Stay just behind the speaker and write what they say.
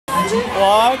1, 2,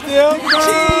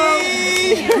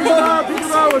 cheese!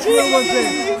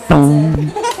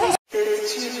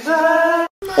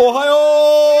 Ohio!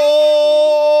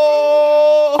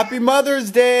 Happy Mother's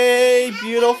Day,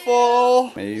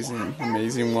 beautiful. Amazing,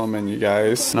 amazing woman, you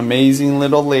guys. Amazing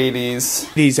little ladies.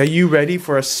 Ladies, are you ready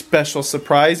for a special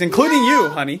surprise? Including you,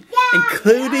 honey.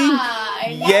 Including,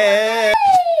 yeah.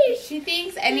 She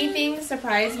thinks anything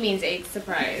surprise means egg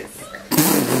surprise.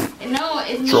 No,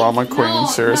 it means drama queen,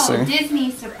 seriously. No,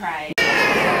 Disney surprise.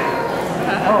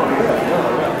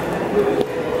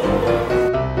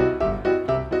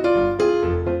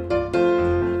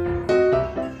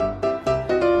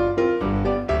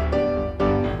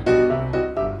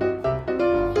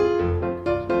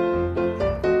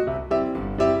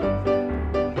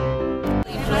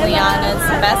 Juliana's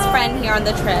best friend here on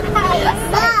the trip is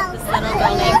this little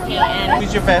girl named Peyton.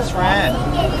 Who's your best friend?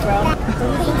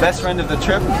 Best friend of the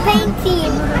trip?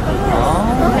 Painting.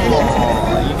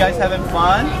 Oh, you guys having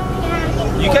fun?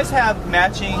 You guys have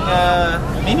matching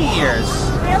mini ears.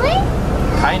 Really?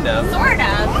 Kind of. Sort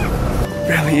of.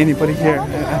 Barely anybody here.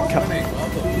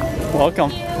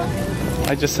 Welcome.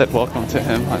 I just said welcome to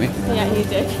him, honey. Yeah, you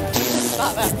did.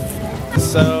 Stop it.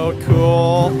 So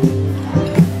cool.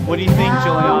 What do you think,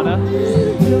 Juliana?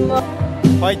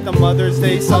 Quite the Mother's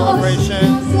Day celebration.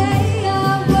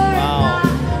 Wow.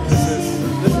 This is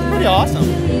pretty awesome.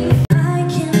 I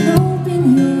can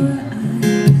open your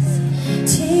eyes,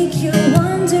 take your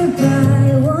wonder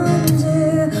by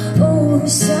wonder, over,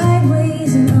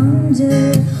 sideways and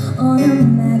under, on a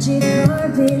magic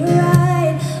carpet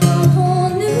ride, a whole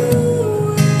new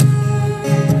world,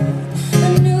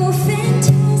 a new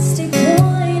fantastic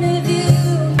point of view.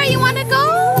 Where you want to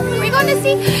go? We're going to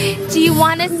see. Do you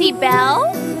want to see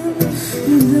Belle?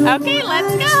 Okay,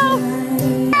 let's go.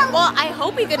 Well, I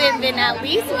hope we could have been at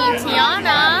least meet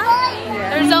Tiana.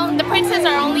 The princes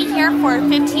are only here for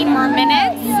 15 more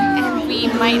minutes, and we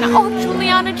might not. Oh,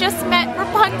 Juliana just met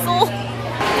Rapunzel.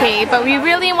 Okay, but we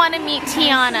really want to meet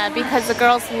Tiana because the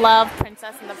girls love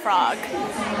Princess and the Frog. Thank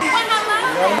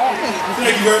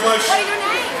you very much. What is your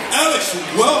name? Alex,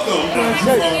 welcome. You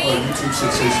are a YouTube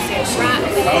sensation also.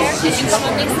 How's this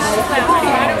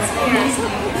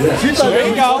There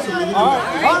you go.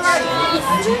 Alright.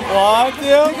 1, 2,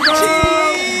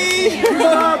 cheese!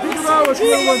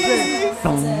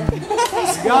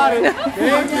 Got it.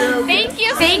 Thank you. Thank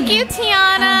you. Thank you,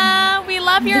 Tiana. We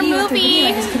love your movie.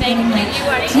 It's kind of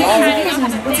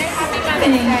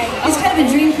a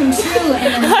dream come true.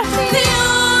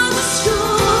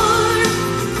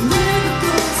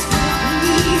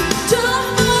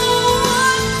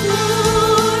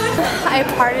 I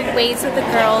parted ways with the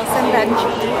girls and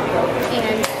Benji,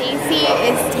 and Stacy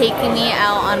is taking me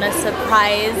out on a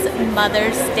surprise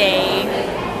Mother's Day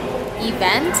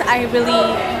event.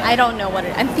 I don't know what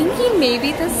I'm thinking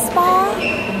maybe the spa.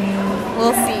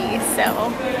 We'll see, so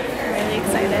I'm really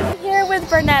excited. I'm here with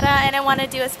Bernetta, and I want to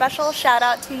do a special shout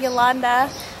out to Yolanda.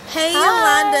 Hey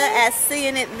Yolanda, at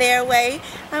Seeing It Their Way.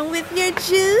 I'm with your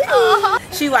Judy.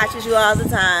 She watches you all the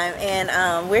time, and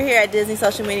we're here at Disney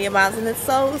Social Media Moms, and it's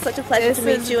such a pleasure to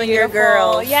meet you and your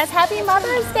girls. Yes, happy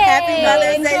Mother's Day. Happy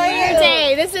Mother's Day. Enjoy your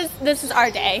day. This is our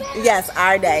day. Yes,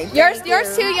 our day. Yours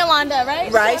too, Yolanda,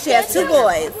 right? Right, she has 2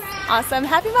 boys. Awesome.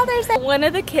 Happy Mother's Day. One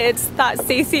of the kids thought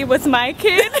Stacey was my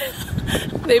kid.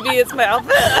 Maybe it's my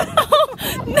outfit.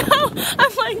 No,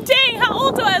 I'm like, dang, how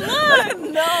old do I look?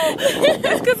 No,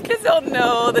 it's because kids don't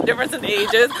know the difference in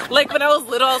ages. Like when I was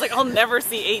little, I was like, I'll never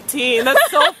see 18.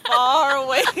 That's so far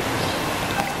away. Here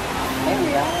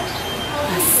we are.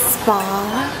 A spa.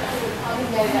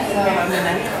 I'm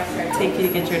gonna take you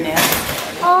to get your nails.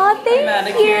 Oh, thank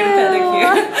Manicure you. and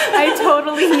pedicure. I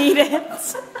totally need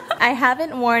it. I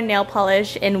haven't worn nail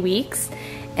polish in weeks.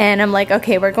 And I'm like,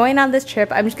 okay, we're going on this trip.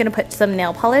 I'm just gonna put some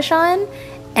nail polish on.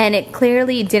 And it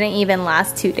clearly didn't even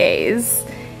last 2 days.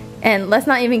 And let's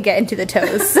not even get into the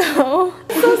toes, so.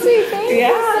 So sweet, thank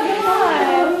you so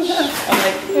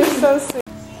much. You're so sweet.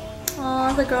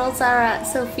 Oh, the girls are at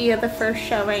Sophia, the first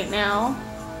show right now.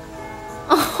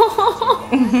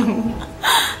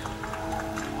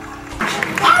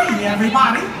 Hi,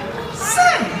 everybody.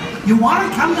 Say, you want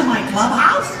to come to my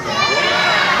clubhouse?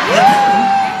 You do?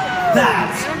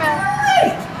 That's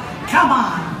great. Come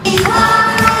on.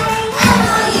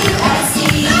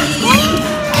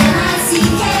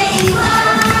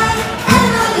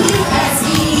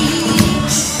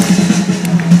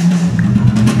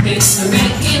 It's the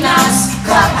Mickey Mouse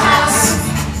Clubhouse.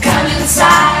 Come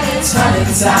inside, it's fun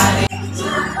inside.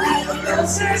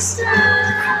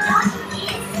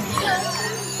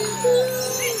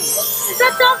 Is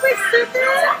that dog like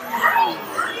stupid?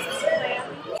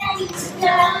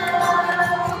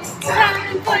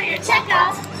 your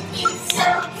checkup. It's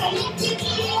okay to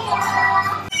get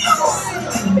up.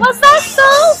 Was that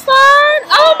so fun?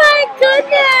 Oh my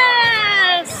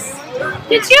goodness!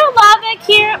 Did you love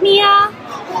it, Mia?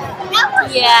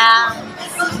 Yeah.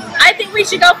 I think we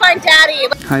should go find Daddy.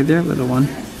 Hi there, little one.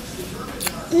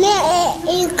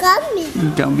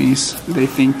 Gummies. Gummies. They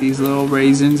think these little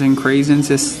raisins and craisins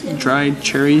is dried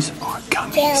cherries are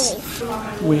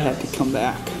gummies. We had to come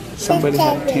back. Somebody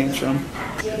had a tantrum.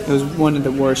 It was one of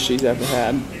the worst she's ever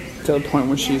had. To the point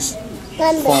where she's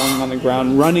falling on the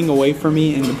ground, running away from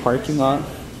me in the parking lot.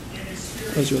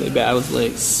 It was really bad. I was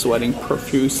like sweating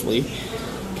profusely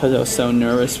because I was so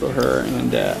nervous for her,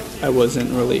 and I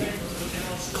wasn't really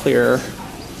clear.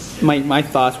 My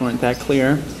thoughts weren't that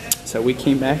clear. So we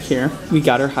came back here. We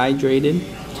got her hydrated,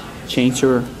 changed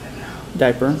her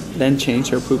diaper, then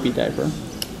changed her poopy diaper.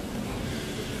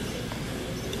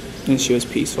 And she was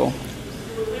peaceful.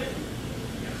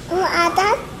 What are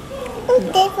that?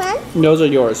 This one? Those are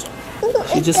yours.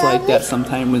 She just like that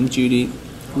sometime when Judy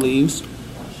leaves.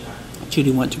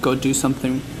 Judy went to go do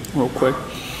something real quick.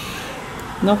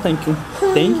 No, thank you.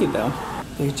 Thank you, though.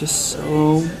 They're just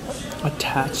so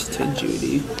attached to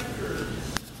Judy.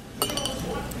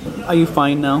 Are you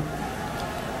fine now?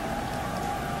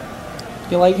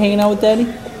 You like hanging out with Daddy?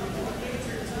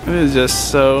 It is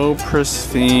just so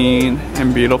pristine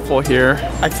and beautiful here.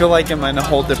 I feel like I'm in a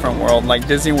whole different world. Like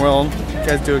Disney World, you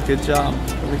guys do a good job.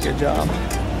 Really good job.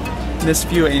 This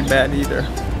view ain't bad either.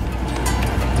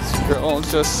 This girl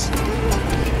is just,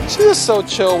 she's just so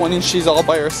chill when she's all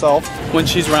by herself. When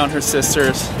she's around her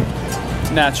sisters,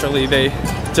 naturally they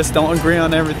just don't agree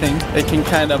on everything. They can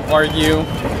kind of argue,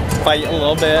 fight a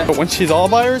little bit. But when she's all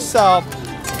by herself,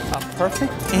 a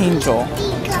perfect angel.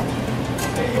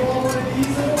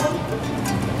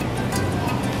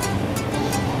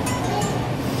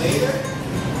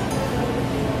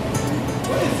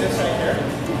 What is this right here?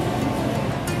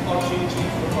 Oh, cheese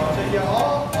for project. Yeah,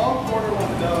 I'll order one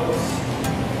of those.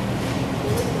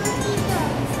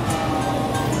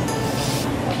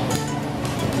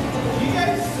 Do you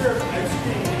guys serve ice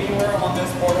cream anywhere on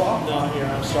this boardwalk? Not here,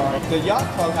 I'm sorry. The yacht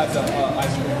club has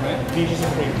ice cream, right? Peaches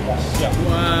and cream, yes. Yeah.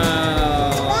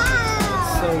 Wow.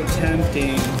 So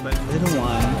tempting. But little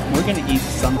one, we're gonna eat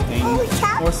something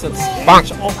more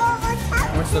substantial.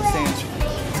 More substantial.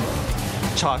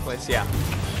 Chocolates, yeah.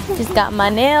 Just got my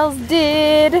nails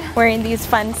did. Wearing these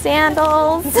fun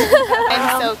sandals.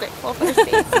 I'm so grateful for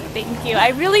Stacy. Thank you. I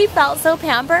really felt so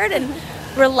pampered and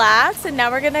relaxed, and now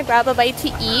we're gonna grab a bite to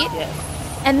eat. Yes.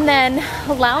 And then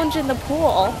lounge in the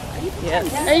pool.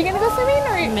 Yes. Are you gonna go swimming,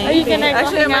 or Maybe. are you gonna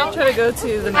Actually, go I might hang out? try to go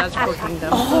to the Magical Kingdom.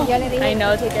 Oh, I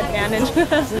know, take advantage.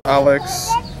 Alex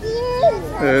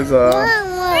is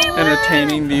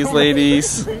entertaining these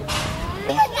ladies.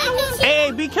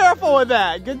 Hey, be careful with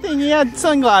that. Good thing you had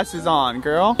sunglasses on,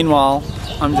 girl. Meanwhile,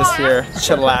 I'm just here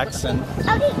chillaxing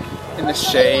in the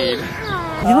shade.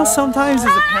 You know, sometimes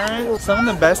as a parent, some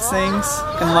of the best things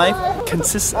in life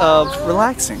consists of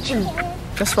relaxing.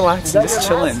 Just relaxing, just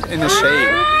chilling in the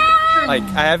shade. Like,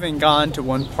 I haven't gone to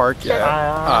one park yet,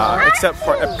 except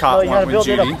for Epcot one with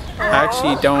Judy. I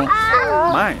actually don't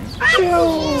mind.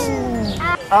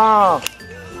 Oh,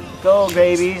 go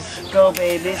babies, go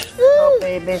babies, go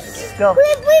babies, go.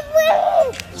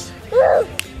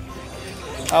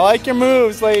 I like your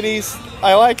moves, ladies.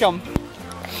 I like them.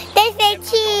 They say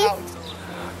cheese.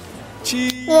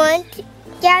 Cheese. One,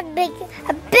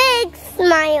 a big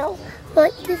smile. 1,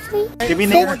 2, 3. Give me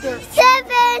 6,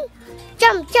 7.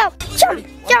 Jump, jump, jump,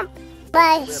 jump.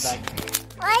 Bye.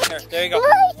 There you go.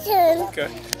 My turn. Okay.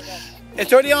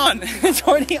 It's already on. It's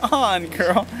already on,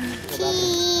 girl. Cheese.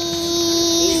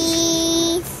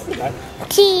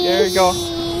 Cheese. There you go.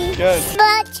 Good.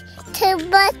 Butt to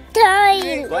butt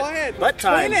time. Go ahead. Butt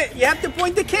time. Point it. You have to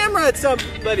point the camera at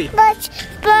somebody. Butt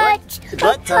time.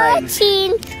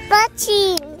 Butching.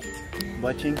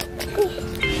 Watching.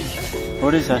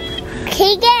 What is that?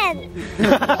 Hagen.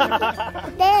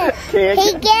 There.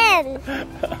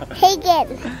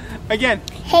 Again.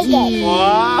 Hagen.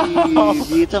 Wow.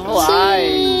 Beautiful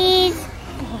eyes. Cheese.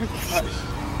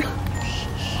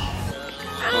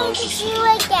 I'll see you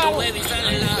again.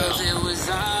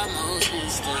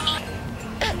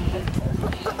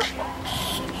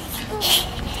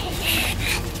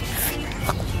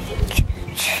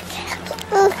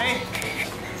 Hey,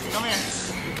 come here.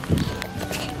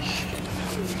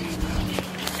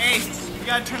 Hey, you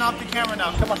gotta turn off the camera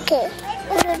now. Come on. Okay.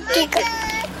 I'm gonna take it.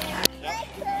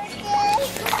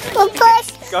 We'll push.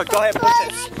 Go ahead,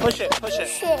 push it. Push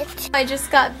it. I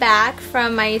just got back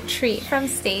from my treat from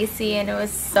Stacy, and it was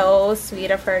so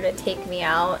sweet of her to take me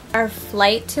out. Our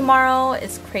flight tomorrow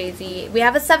is crazy. We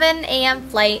have a 7 a.m.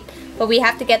 flight, but we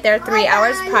have to get there 3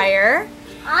 hours prior.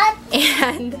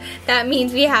 And that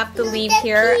means we have to leave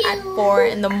here at 4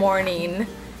 in the morning.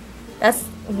 That's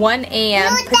 1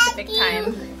 a.m. Pacific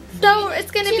time. So it's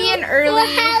gonna be an early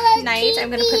night. I'm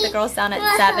gonna put the girls down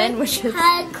at 7, which is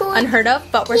unheard of,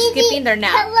 but we're skipping their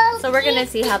nap. So we're gonna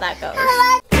see how that goes.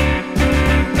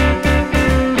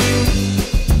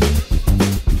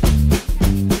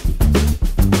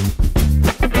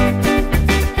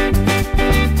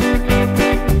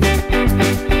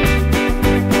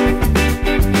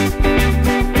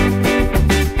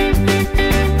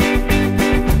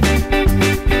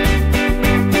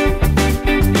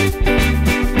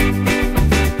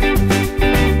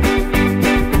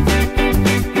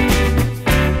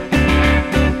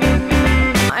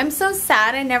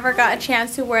 I never got a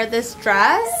chance to wear this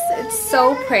dress. It's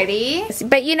so pretty.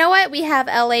 But you know what? We have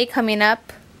LA coming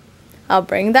up. I'll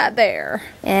bring that there.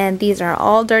 And these are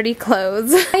all dirty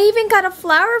clothes. I even got a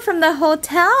flower from the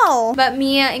hotel. But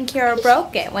Mia and Kira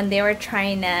broke it when they were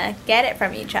trying to get it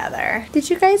from each other. Did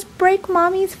you guys break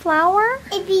Mommy's flower?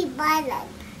 It be better.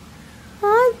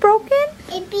 Oh, it's broken?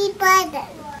 It be better.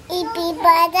 It be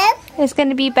better. It's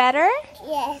gonna be better?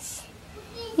 Yes.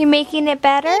 You making it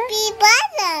better? It be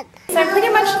better. So I'm pretty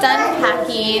much done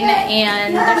packing,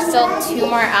 and there's still 2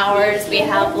 more hours we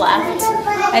have left.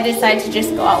 I decided to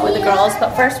just go out with the girls,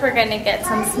 but first we're gonna get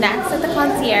some snacks at the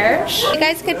concierge. You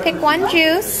guys could pick one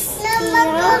juice.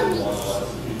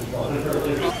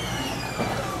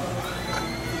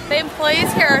 The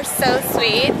employees here are so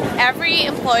sweet. Every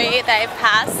employee that I've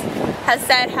passed has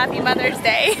said Happy Mother's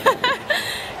Day.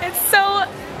 It's so,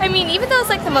 I mean, even though it's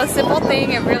like the most simple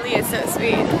thing, it really is so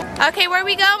sweet. Okay, where are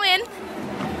we going?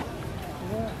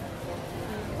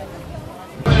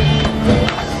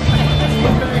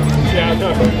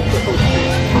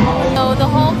 So the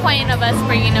whole point of us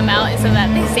bringing them out is so that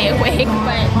they stay awake,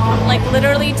 but like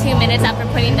literally 2 minutes after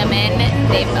putting them in,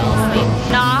 they fell asleep.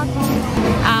 Knocked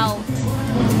out.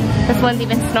 This one's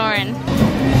even snoring.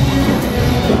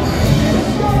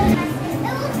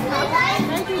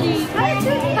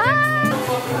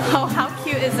 Oh, how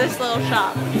cute is this little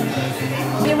shop?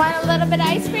 You want a little bit of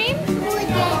ice cream?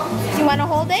 You want to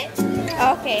hold it?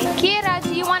 Okay. Kira,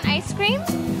 do you want ice cream?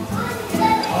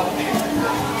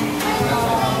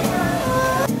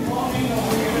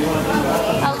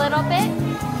 A little bit?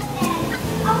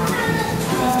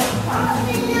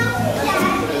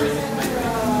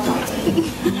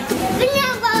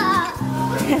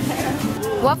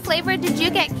 What flavor did you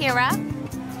get, Kira?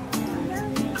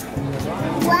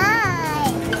 White.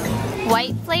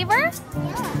 White flavor?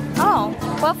 Yeah. Oh,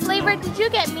 what flavor did you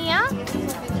get, Mia?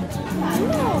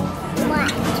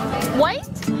 White. White?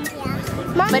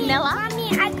 Yeah. Mommy, Vanilla?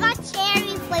 Mommy, I got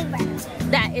cherry flavor.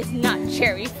 That is not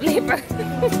cherry flavor.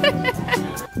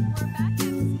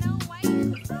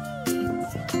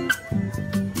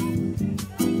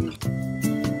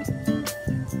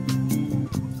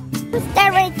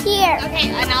 Start right here. Okay,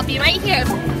 and I'll be right here.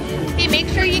 Okay, make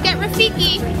sure you get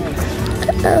Rafiki.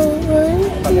 Here.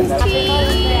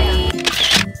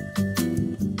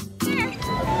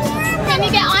 Can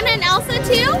you get Anna and Elsa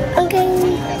too? Okay.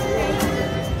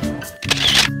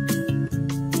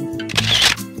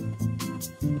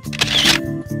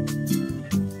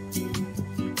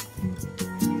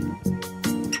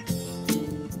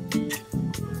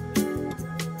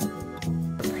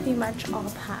 Pretty much all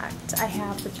packed. I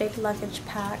have the big luggage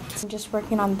packed. I'm just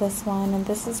working on this one, and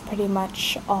this is pretty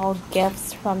much all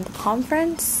gifts from the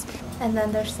conference. And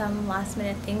then there's some last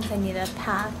minute things I need to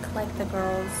pack, like the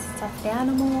girls' stuffed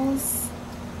animals,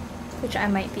 which I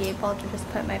might be able to just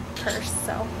put in my purse.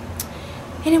 So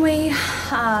anyway,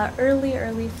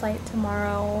 early flight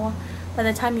tomorrow. By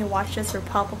the time you watch this, we're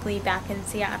probably back in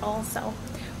Seattle, so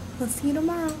we'll see you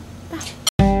tomorrow. Bye.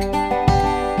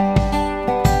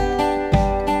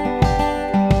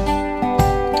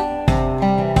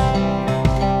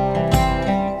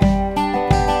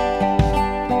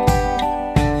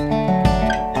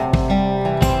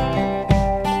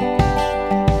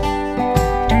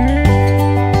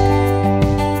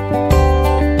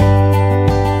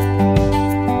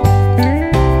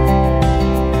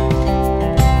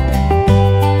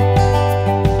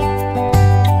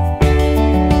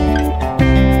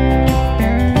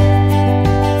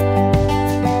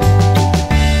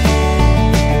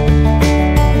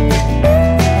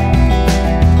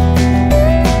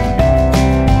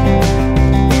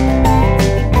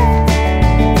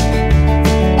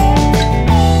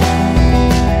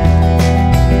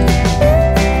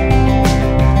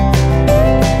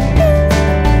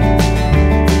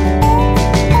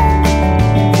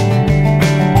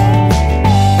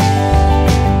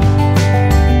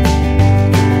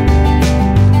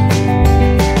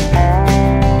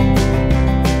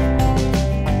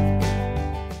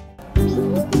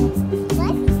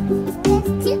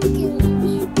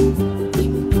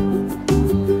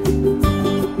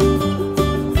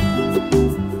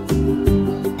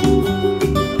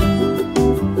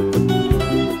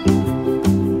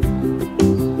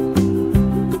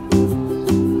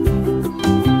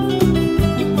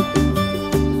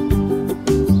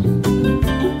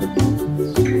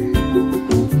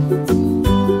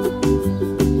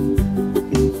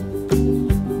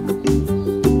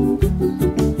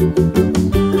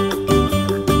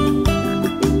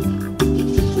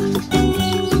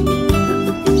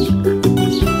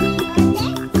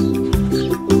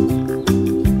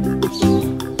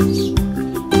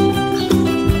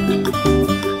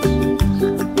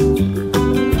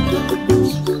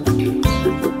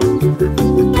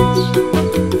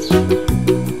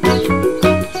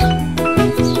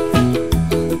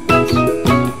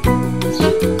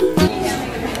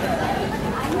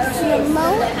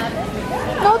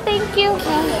 Thank you.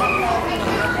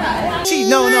 Cheese.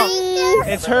 No, no.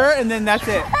 It's her and then that's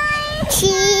it. Cheese.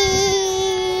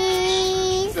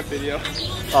 It's a video.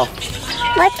 Oh,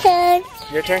 My turn.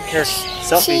 your turn. Here,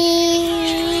 selfie.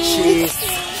 Cheese.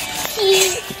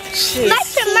 Cheese.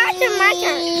 My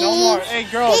turn. No more. Hey,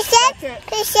 girls. He said.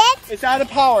 It's out of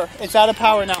power. It's out of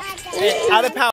power now. It's out of power.